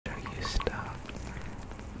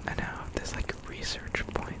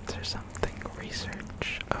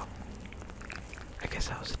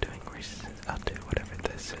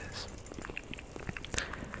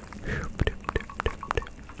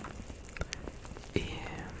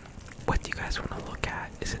guys want to look at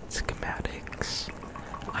is it schematics.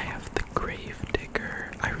 I have the grave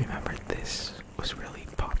digger. I remember this was really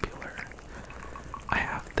popular. I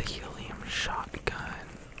have the helium shotgun,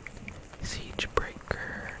 siege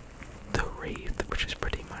breaker, the wraith, which is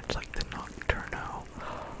pretty much like the nocturno.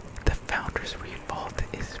 The founder's revolt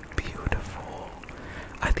is beautiful.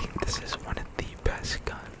 I think this is one of the best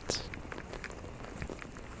guns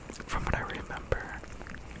from what I remember.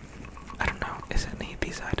 I don't know, is any of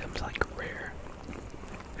these items like rare?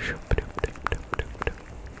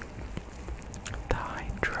 The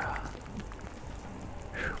Hydra.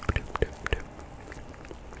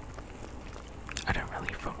 I didn't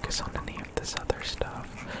really focus on any of this other stuff.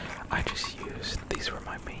 I just used, these were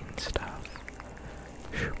my main stuff.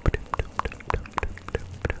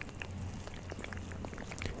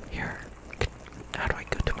 Here, how do I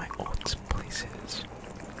go to my old places?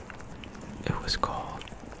 It was called,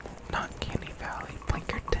 not Canny Valley,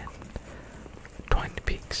 Blinkerton, Twin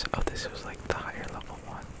Peaks. Oh, this was like the higher level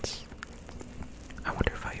ones. I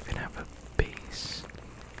wonder if I even have a base.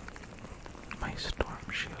 My storm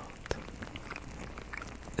shield.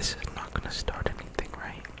 This is not gonna start anything,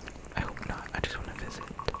 right? I hope not. I just want to visit.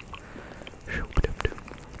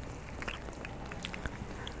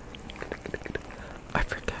 I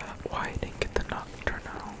forget why I didn't get the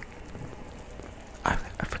nocturno. I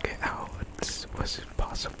forget how it was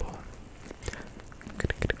possible.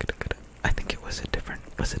 I think it was a different,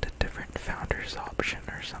 was it a different founder's option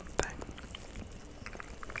or something?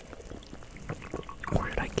 Or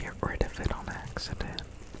did I get rid of it on accident?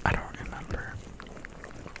 I don't remember.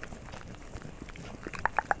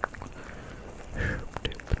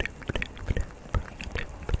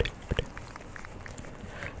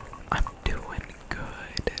 I'm doing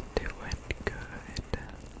good,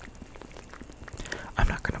 I'm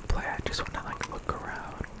not gonna play, I just wanna like look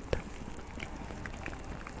around.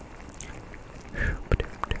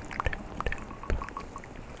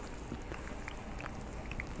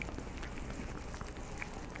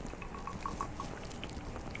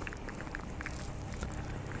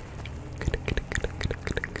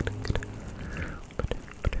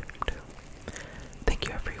 Thank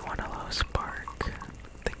you everyone, hello Spark.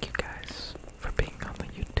 Thank you guys for being on the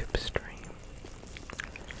YouTube stream.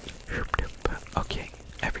 Okay,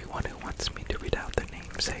 everyone who wants me to read out their name,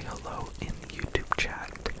 say hello in the YouTube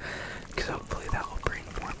chat. Because hopefully that will bring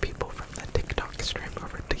more people from the TikTok stream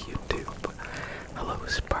over to YouTube. Hello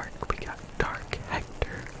Spark, we got Dark,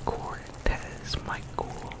 Hector, Cortez,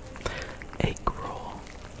 Michael, Eggroll,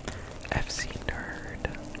 FC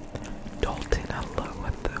Nerd, Dalton, hello.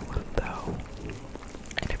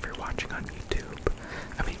 And if you're watching on YouTube,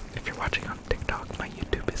 if you're watching on TikTok, my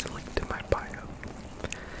YouTube is linked in my bio.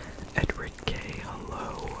 Edward K,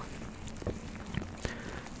 hello.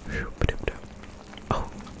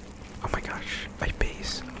 Oh my gosh, my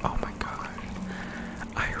base. Oh my gosh.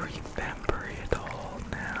 I remember it all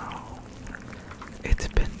now. It's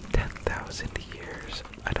been 10,000 years.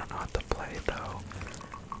 I don't know how to play though.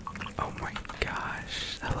 Oh my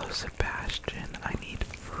gosh. Hello Sebastian. I need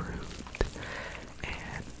fruit.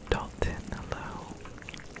 And Dalton, hello.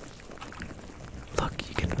 Look,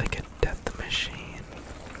 you can like a death machine.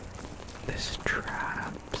 This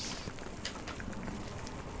traps.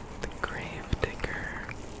 The grave digger.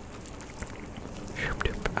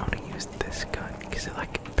 I want to use this gun because it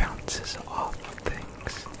like bounces off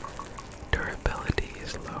things. Durability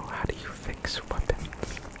is low. How do you fix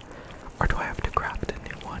weapons? Or do I have to craft a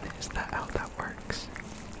new one? Is that how that works?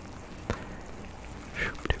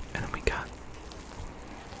 And then we got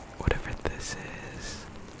whatever this is.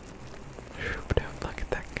 Look at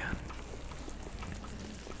that gun.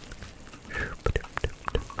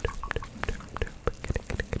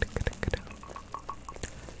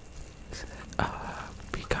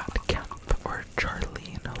 We got Kemp or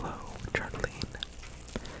Charlene. Hello, Charlene.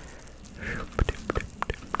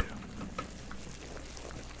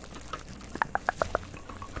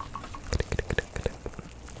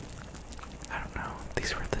 I don't know.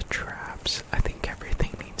 These were the traps. I think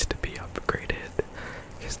everything needs to be upgraded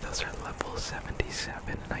because those are level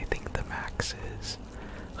 77 and I think the max is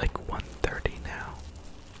like 130 now.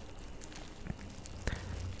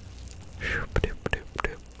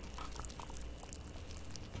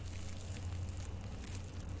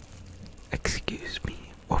 Excuse me,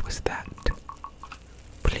 what was that?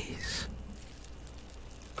 Please.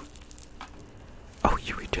 Oh,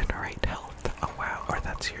 you regenerate health. Oh wow, or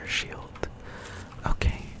that's your shield.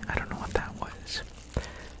 Okay, I don't know what that was.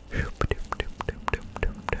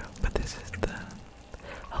 But this is the...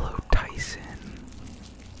 Hello, Tyson.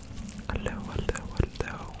 Hello.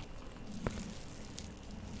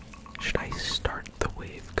 Should I start the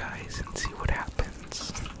wave, guys, and see what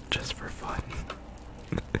happens. Just for fun.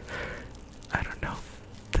 I don't know.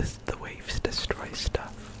 Does the waves destroy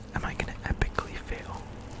stuff? Am I gonna epically fail?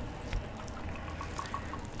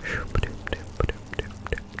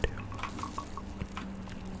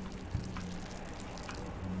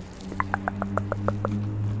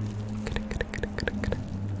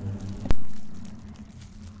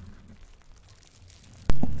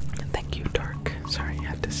 Thank you, Dark. Sorry, I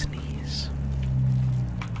had to sneeze.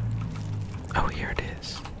 Oh, here it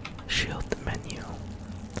is. Shield menu.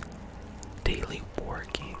 Daily war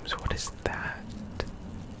games. What is that?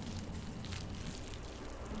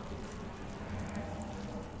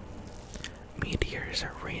 Meteors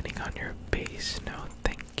are raining on your base. No,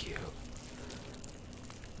 thank you.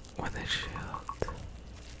 With a shield.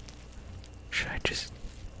 Should I just...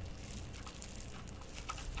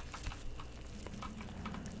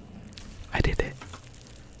 I did it.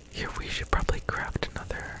 Here, we should probably craft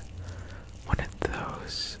another one of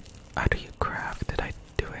those. How do you craft? Did I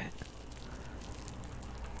do it?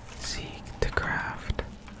 Seek to craft.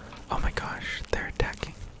 Oh my gosh, they're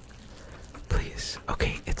attacking. Please.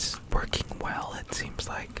 Okay, it's working well, it seems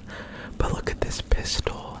like. But look at this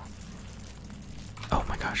pistol. Oh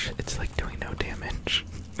my gosh, it's like doing no damage.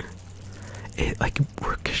 It like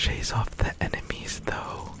ricochets off the enemies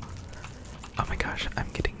though. Oh my gosh, I'm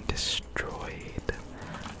getting destroyed.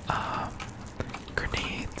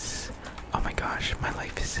 Grenades. Oh my gosh, my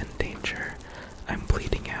life is in danger. I'm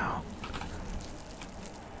bleeding out.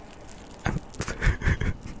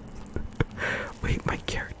 Wait, my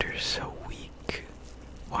character is so weak.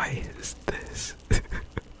 Why is this?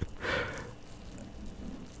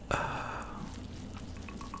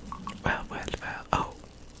 Well. Oh,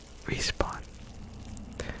 respawn.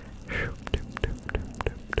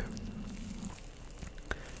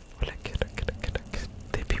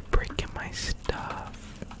 They be breaking my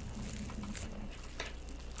stuff.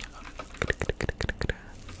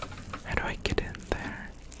 How do I get in there?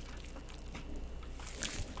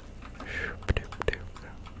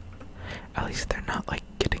 At least they're not like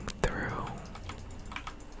getting through.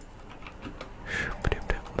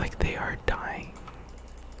 Like they are dying.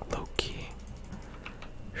 Low key.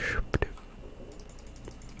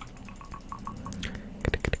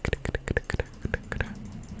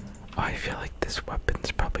 Oh, I feel like this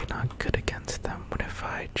weapon's probably not good against them. What if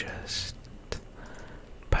I just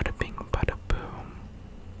bada bing bada boom?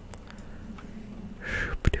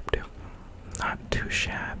 Not too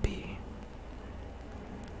shabby.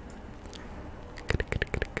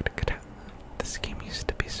 This game used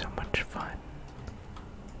to be so much fun.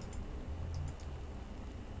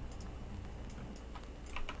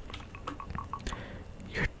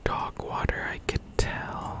 Your dog water, I could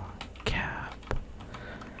tell. Cap.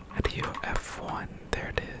 How do you F1? There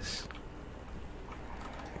it is.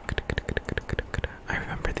 I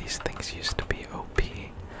remember these things used to be OP.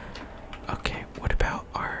 Okay, what about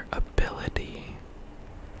our ability?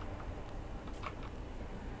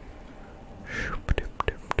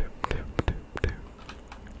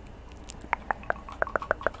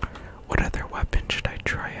 What other weapon should I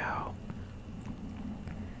try out?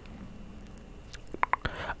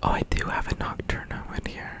 Oh, I do have a nocturno in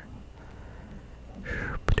here.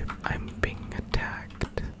 I'm being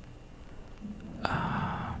attacked.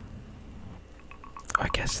 I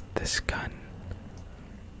guess this gun.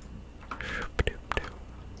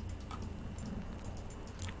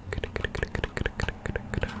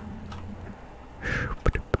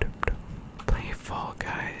 Play Fall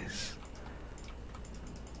Guys.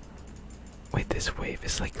 Wait, this wave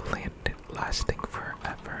is like lasting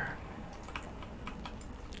forever.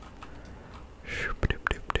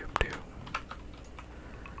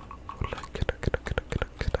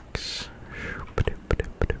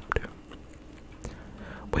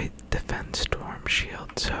 Wait, defend storm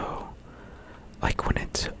shield, so like when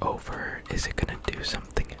it's over, is it gonna do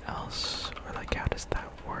something else? Or like how does that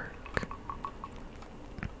work?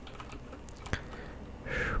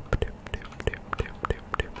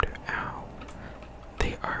 Ow.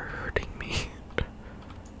 They are hurting me.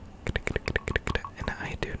 And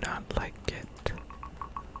I do not like it.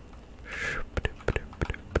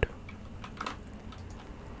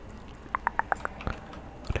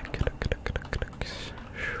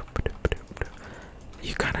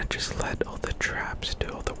 You kind of just let all the traps do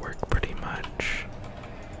all the work pretty much.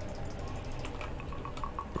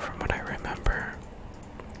 From what I remember.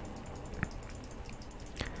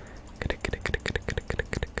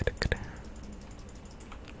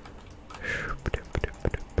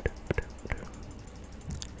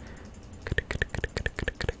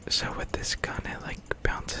 So with this gun it like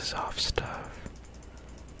bounces off stuff.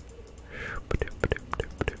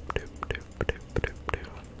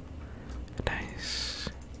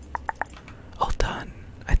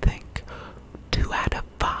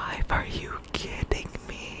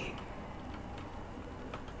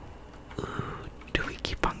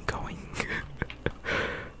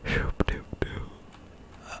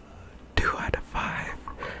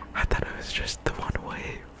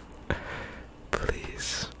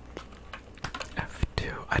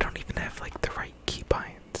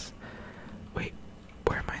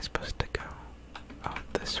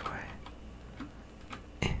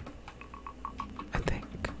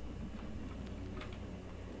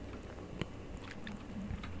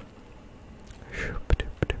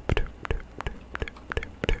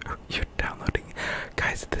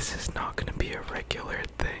 this is not gonna be a regular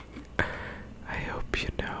thing. I hope you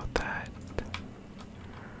know that.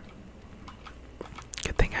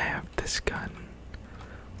 Good thing I have this gun,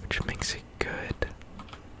 which makes it good.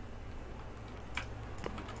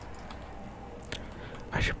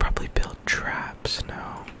 I should probably build traps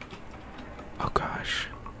now. Oh gosh.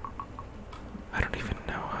 I don't even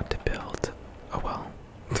know how to build. Oh well.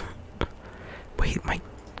 Wait, my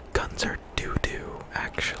guns are doo-doo,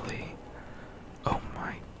 actually. Oh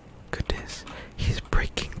my goodness. He's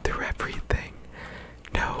breaking through everything.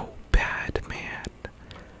 No, bad man.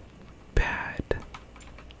 Bad.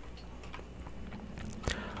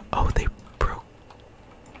 Oh, they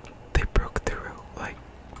broke through, like,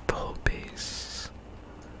 the whole base.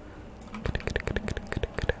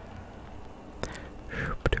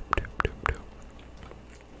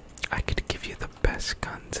 I could give you the best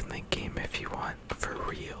guns in the game if you want, for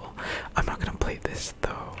real. I'm not gonna play this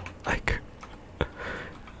though. Like,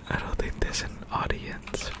 I don't think there's an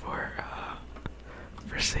audience for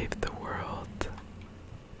Save the World.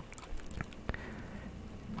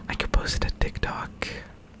 I could post it to TikTok.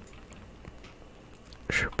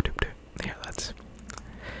 Here, let's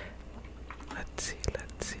see.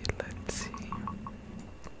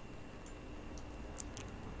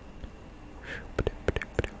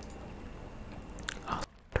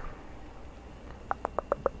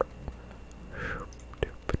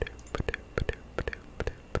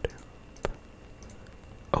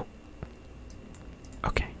 Oh,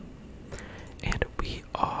 okay. And we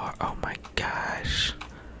are. Oh my gosh.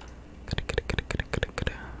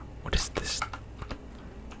 What is this?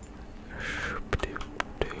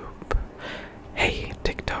 Hey,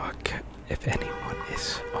 TikTok, if anyone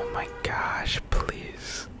is, oh my gosh,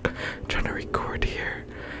 please, I'm trying to record here.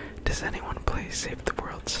 Does anyone play Save the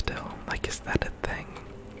World still? Like, is that a thing?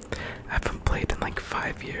 I haven't played in like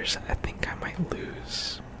 5 years. I think I might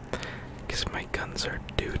lose, because my guns are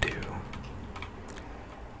doo-doo.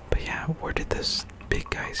 But yeah, where did those big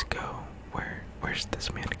guys go? Where's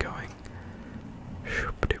this man going?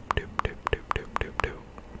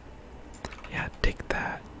 Yeah, take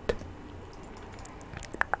that.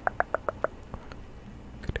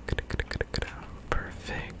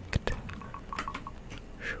 Perfect.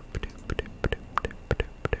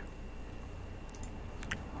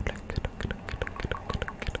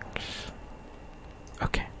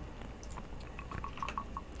 Okay.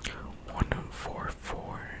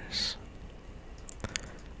 144s.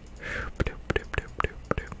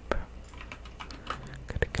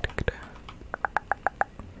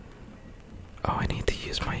 Oh, I need to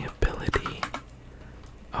use my ability.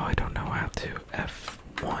 Oh, I don't know how to.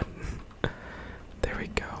 F1. There we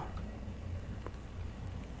go.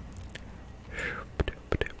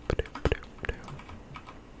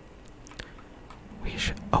 We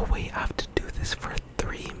should. Oh, wait, I have to do this for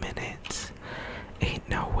 3 minutes. Ain't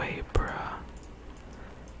no way, bruh.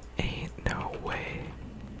 Ain't no way.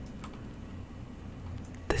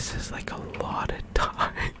 This is like a lot of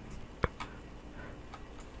time.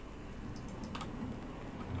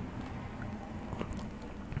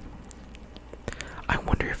 I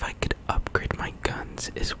wonder if I could upgrade my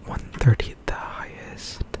guns. Is 130 the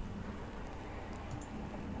highest?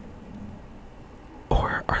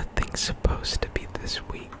 Or are things supposed to be this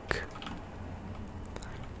weak?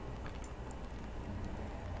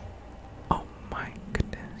 Oh my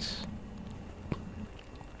goodness.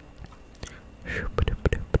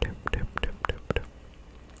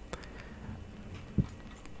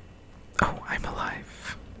 Oh, I'm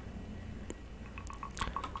alive.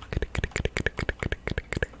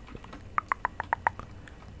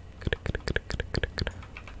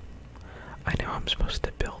 I know I'm supposed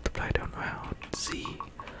to build, but I don't know how. Z.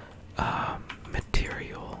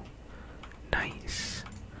 Material. Nice.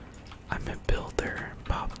 I'm a builder.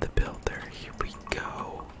 Bob the Builder. Here we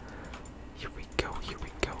go. Here we go. Here we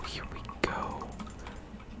go. Here we go.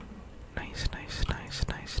 Nice, nice, nice,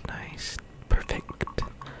 nice, nice. Perfect.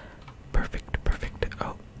 Perfect, perfect.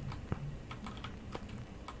 Oh.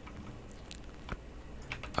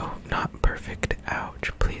 Oh, not perfect.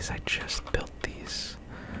 Ouch. Please, I just built these.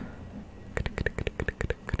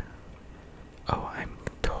 Oh, I'm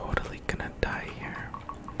totally gonna die here.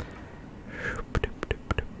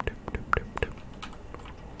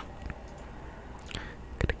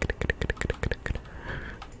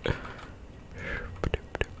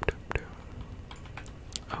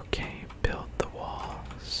 Okay, build the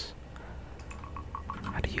walls.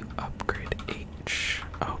 How do you upgrade H?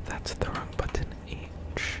 Oh, that's the wrong button.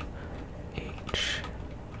 H.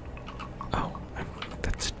 Oh,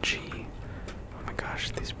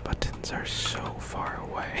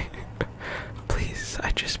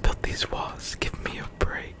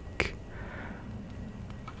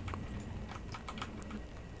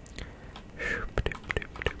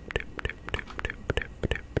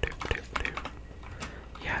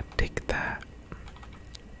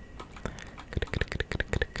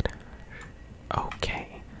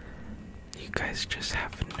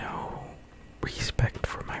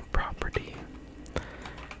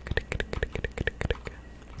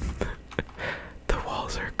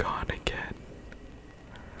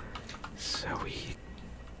 So we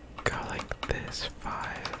go like this, 5.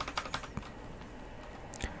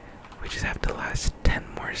 We just have to last 10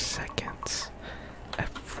 more seconds.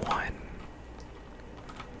 F1.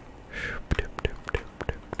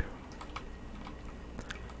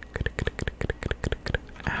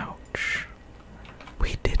 Ouch.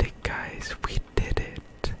 We did it, guys. We did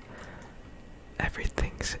it.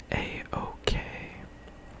 Everything's A-okay.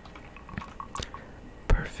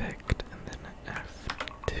 Perfect. And then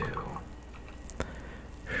F2.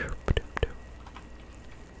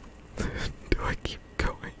 Do I keep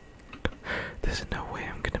going? There's no way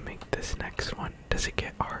I'm gonna make this next one. Does it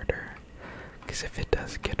get harder? Because if it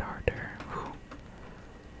does get harder, whew,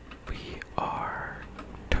 we are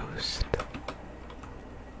toast.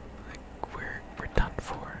 Like we're done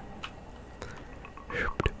for.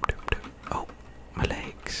 Oh, my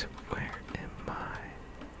legs. Where am I?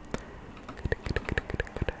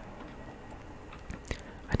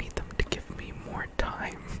 I need them to give me more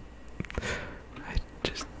time. I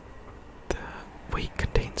just weight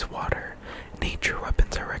contains water. Nature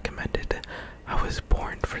weapons are recommended. I was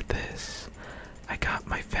born for this. I got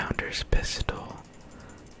my founder's pistol.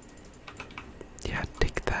 Yeah,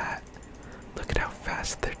 take that. Look at how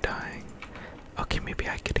fast they're dying. Okay, maybe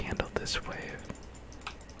I could handle this wave.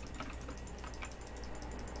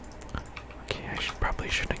 Okay, I probably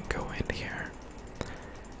shouldn't go in here.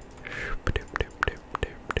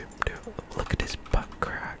 Look at his butt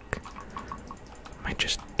crack. Might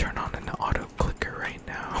just turn on an auto clicker right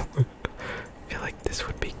now. I feel like this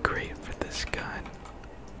would be great for this gun.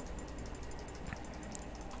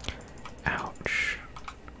 Ouch.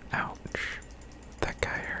 Ouch. That guy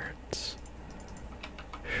hurts.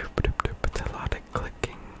 It's a lot of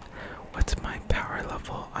clicking. What's my power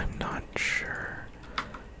level? I'm not sure.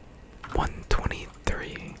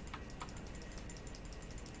 123.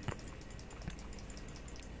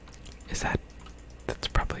 Is that's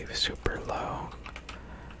probably super low.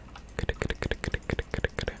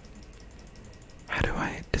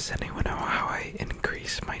 Does anyone know how I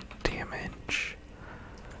increase my damage?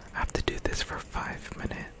 I have to do this for 5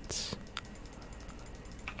 minutes.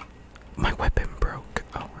 My weapon broke.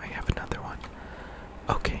 Oh, I have another one.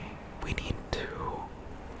 Okay, we need to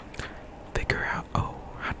figure out,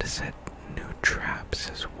 how to set new traps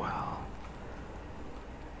as well.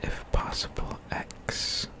 If possible,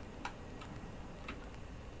 X.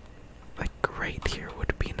 Like right here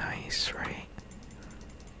would be nice, right?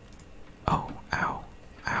 Oh, ow,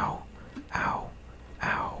 ow, ow,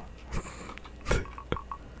 ow.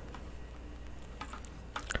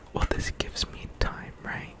 Well, this gives me time,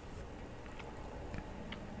 right?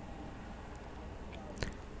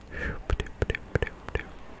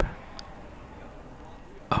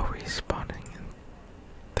 Oh, respawning in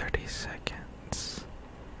 30 seconds.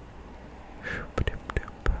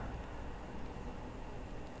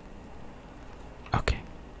 Okay,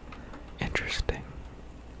 interesting.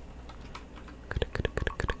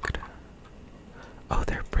 Oh,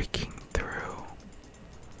 they're breaking through.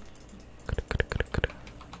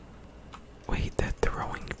 Wait, they're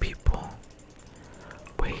throwing people.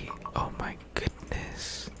 Wait, oh my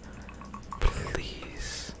goodness.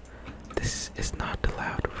 Please. This is not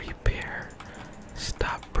allowed repair.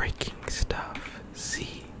 Stop breaking stuff.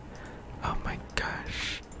 See? Oh my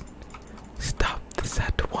gosh. Stop this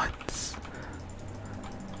at once.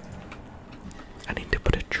 I need to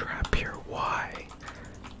put a trap here. Why?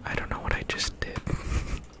 I don't know what I just did.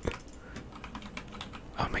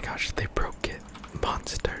 Oh my gosh, they broke it.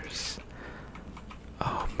 Monsters.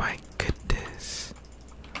 Oh my goodness.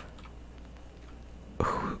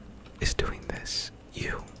 Who is doing this?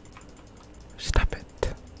 You. Stop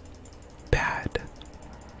it. Bad.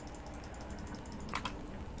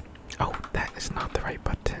 Oh, that is not the right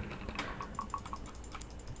button.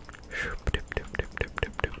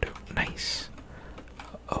 Nice.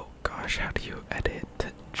 Oh gosh, how do you edit?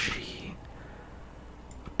 G.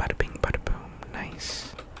 Bada bing, bada boom.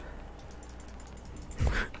 Nice.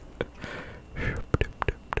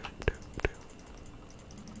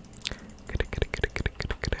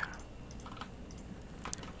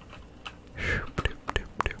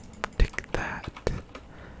 Take that.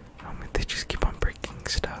 Oh man, they just keep on breaking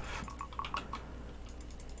stuff.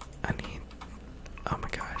 I need. Oh my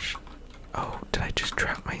gosh. Oh, did I just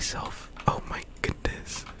trap myself? Oh my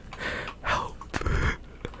goodness. Help.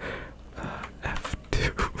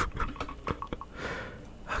 F2.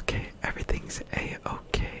 Okay, everything's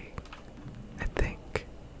A-okay. I think.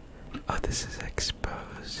 Oh, this is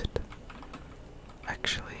exposed.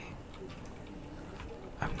 Actually,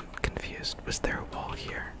 I'm confused. Was there a wall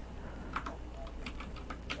here?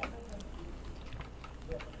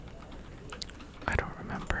 I don't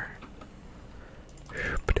remember.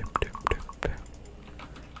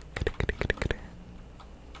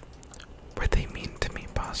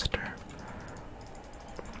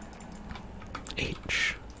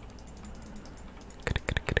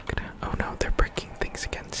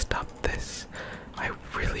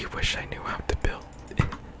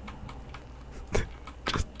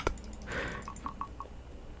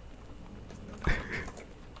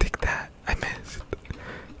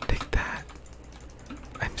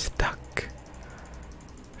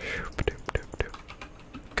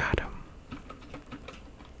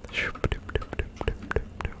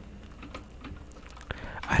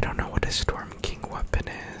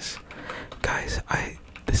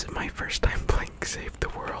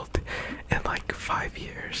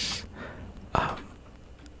 years.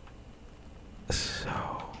 So,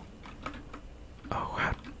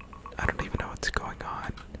 oh, I don't even know what's going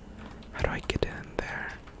on. How do I get in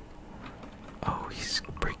there? Oh, he's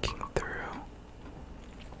breaking through.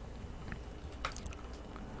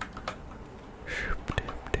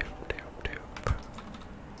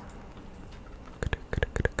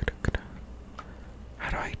 How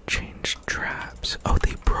do I change traps? Oh,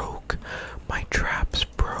 they broke. My traps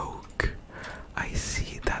broke. I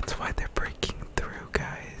see. That's why they're breaking through,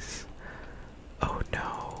 guys. Oh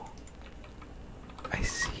no. I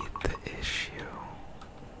see the issue.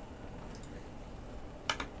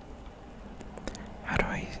 How do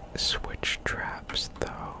I switch traps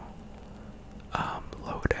though?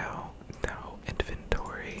 Loadout. No.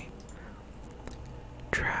 Inventory.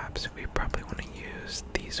 Traps. We probably want to use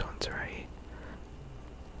these ones, right?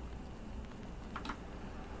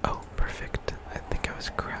 Oh, perfect. I think I was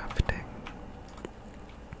crafting.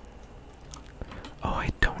 Oh, I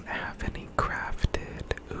don't have any crafted.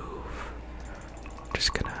 Oof.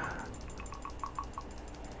 Just gonna...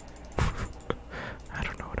 I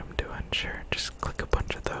don't know what I'm doing. Sure, just click a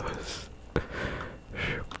bunch of those.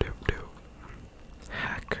 Shoop doop doop.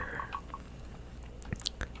 Hacker.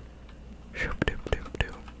 Shoop doop doop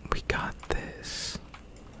doop. We got this.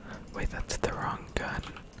 Wait, that's the wrong gun.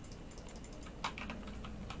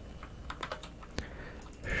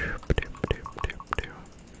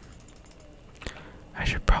 I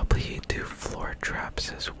should probably do floor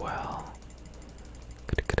traps as well.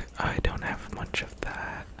 I don't have much of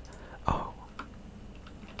that. Oh.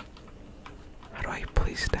 How do I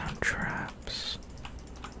place down traps?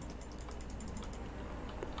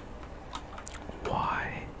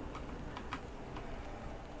 Why?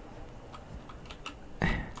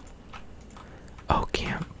 Oh,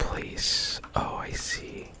 can't place. Oh, I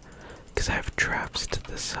see. Because I have traps to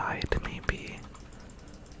the side, maybe.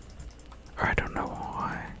 Or I don't know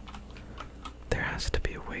why. There has to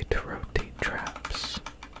be a way to rotate traps.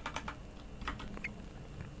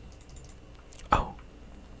 Oh.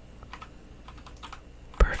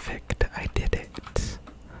 Perfect, I did it.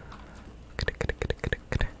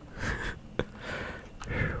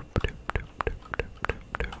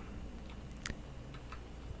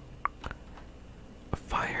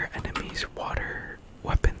 Fire enemies, water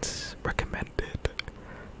weapons recommended.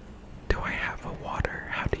 Do I have a water?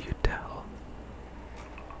 How do you tell?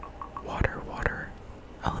 Water, water,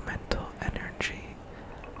 elemental energy,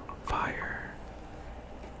 fire,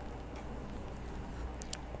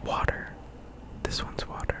 water. This one's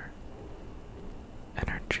water.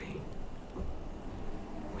 Energy.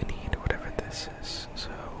 We need whatever this is. So,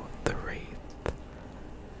 the wraith.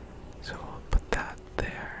 So, we'll put that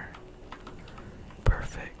there.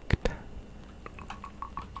 Perfect.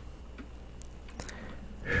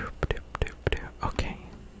 Okay.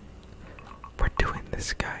 We're doing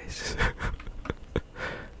this, guys.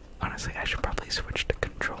 Honestly, I should probably switch to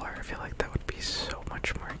controller. I feel like that would be so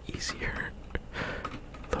much more easier.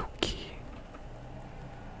 Low key.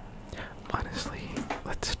 Honestly,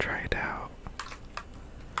 let's try it out.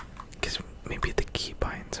 Because maybe the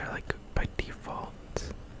keybinds are like by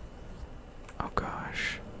default. Oh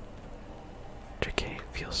gosh. JK, it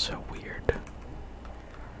feels so weird.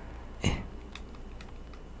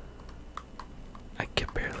 I can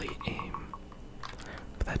barely aim,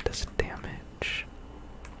 but that does damage.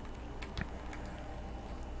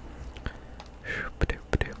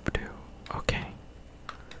 Okay.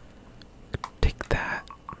 Take that.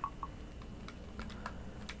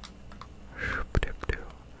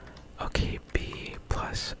 Okay, B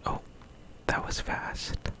plus. Oh, that was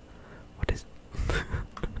fast. What is.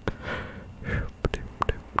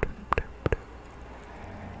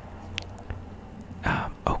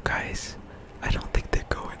 Oh, guys. I don't think they're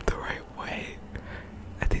going the right way.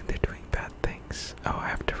 I think they're doing bad things. Oh, I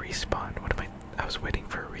have to respawn. What am I was waiting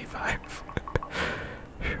for a revive.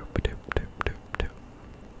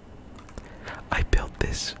 I built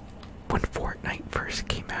this when Fortnite first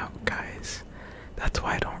came out, guys. That's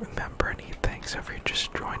why I don't remember anything. So if you're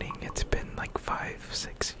just joining, it's been like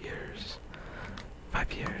 5-6 years.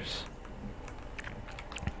 5 years.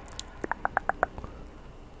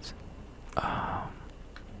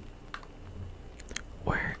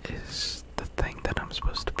 Where is the thing that I'm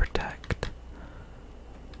supposed to protect?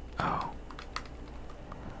 Oh.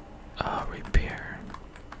 Repair.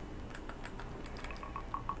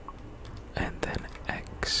 And then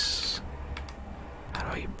X.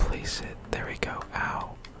 How do you place it? There we go.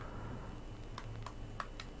 Ow.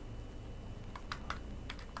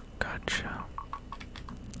 Gotcha.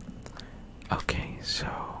 Okay, so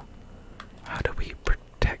how do we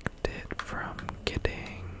protect it from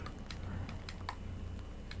getting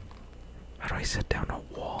I sit down a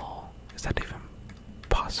wall? Is that even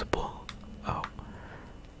possible? Oh.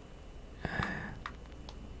 I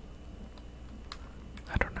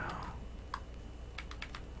don't know.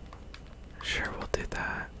 Sure, we'll do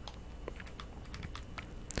that.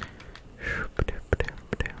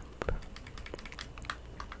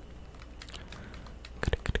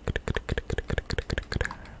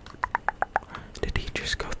 Did he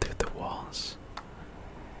just go through the walls?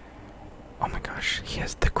 Oh my gosh, he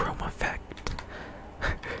has the chrome effect.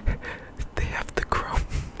 They have the chrome.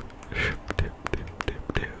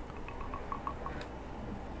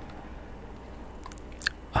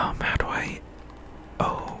 How do I?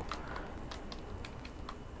 Oh.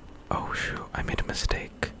 Oh shoot, I made a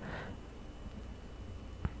mistake.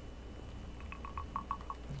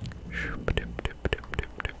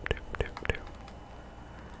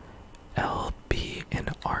 L, B, and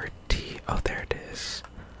RT. Oh, there it is.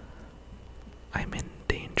 I'm in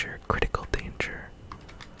danger, critical danger.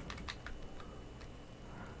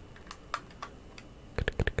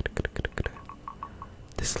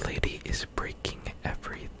 This lady is breaking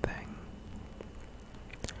everything.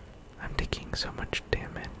 I'm taking so much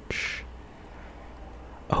damage.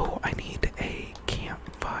 Oh, I need a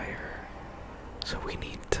campfire. So we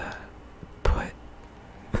need to put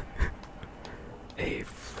a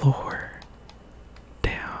floor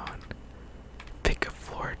down. Pick a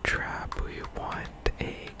floor trap. We want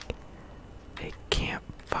a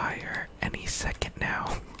campfire any second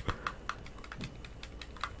now.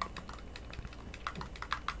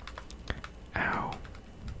 Ow.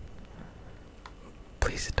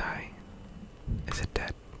 Please die. Is it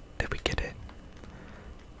dead? Did we get it?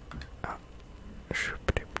 Oh.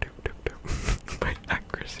 My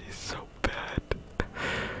accuracy is so bad.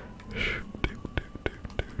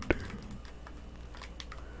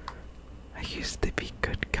 I used to be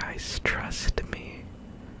good, guys. Trust me.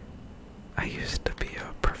 I used to be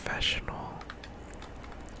a professional.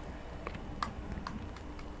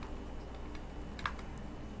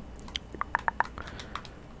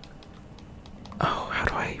 Oh, how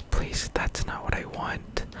do I place? That's not what I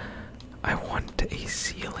want. I want a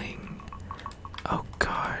ceiling. Oh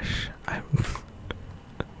gosh, I'm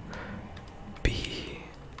B.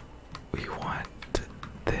 We want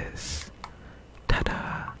this.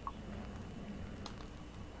 Ta-da.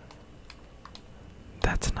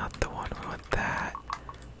 That's not the one. We want that.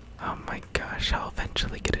 Oh my gosh, I'll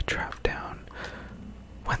eventually get a trap down.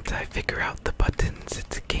 Once I figure out the buttons,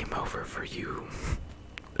 it's game over for you.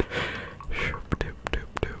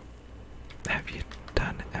 Have you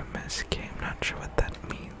done MSK? I'm not sure what that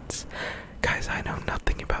means. Guys, I know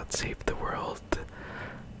nothing about Save the World.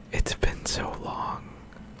 It's been so long,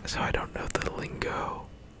 so I don't know the lingo.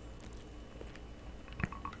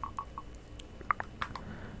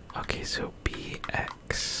 Okay, so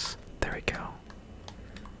BX. There we go.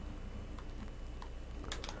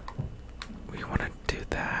 We want to do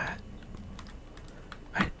that.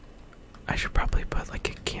 I should probably put like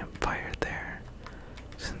a campfire there,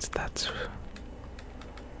 since that's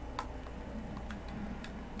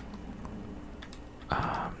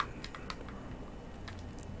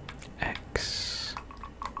X.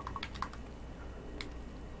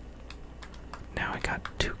 Now I got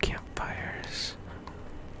 2 campfires,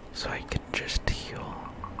 so I can just heal,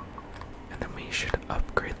 and then we should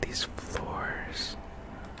upgrade these floors.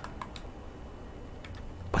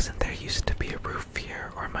 Wasn't there used to be a roof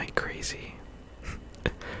here, or am I crazy?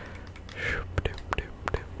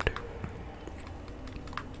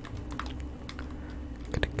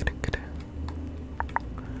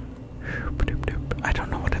 I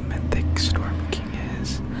don't know what a mythic Storm King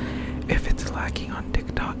is. If it's lacking on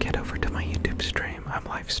TikTok, head over to my YouTube stream. I'm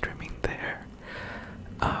live streaming there.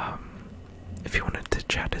 If you wanted to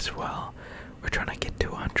chat as well, we're trying to get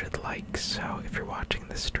to 100 likes, so if you're watching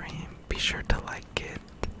the stream, be sure to like it.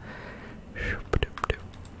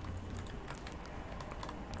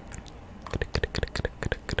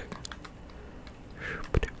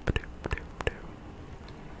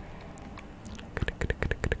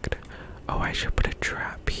 Oh, I should put a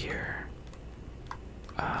trap here.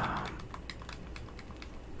 Oh,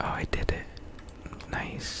 I did it.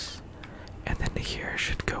 Nice. And then here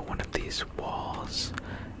should go one of these walls.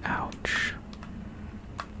 Ouch.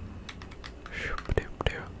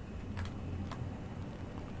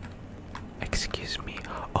 Excuse me.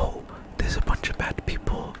 Oh, there's a bunch of bad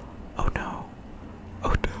people. Oh no.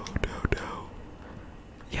 Oh no, no, no.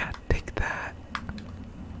 Yeah, take that.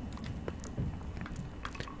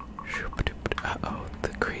 Uh-oh, the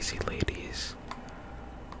crazy ladies.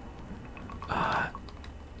 I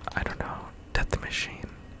don't know. Death machine.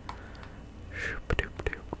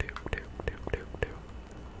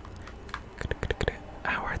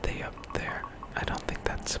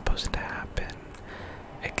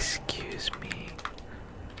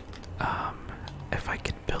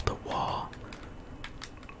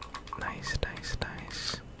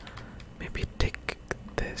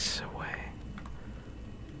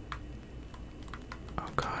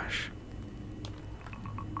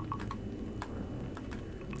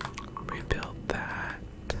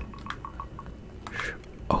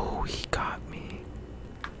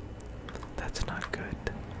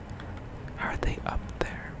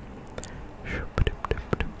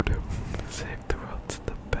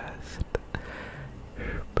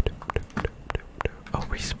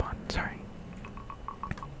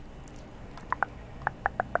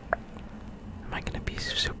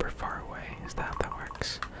 super far away. Is that how that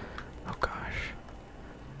works? Oh gosh.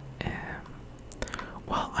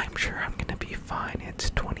 Well, I'm sure I'm gonna be fine. It's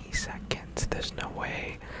 20 seconds. There's no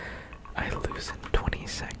way I lose in 20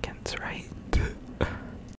 seconds, right?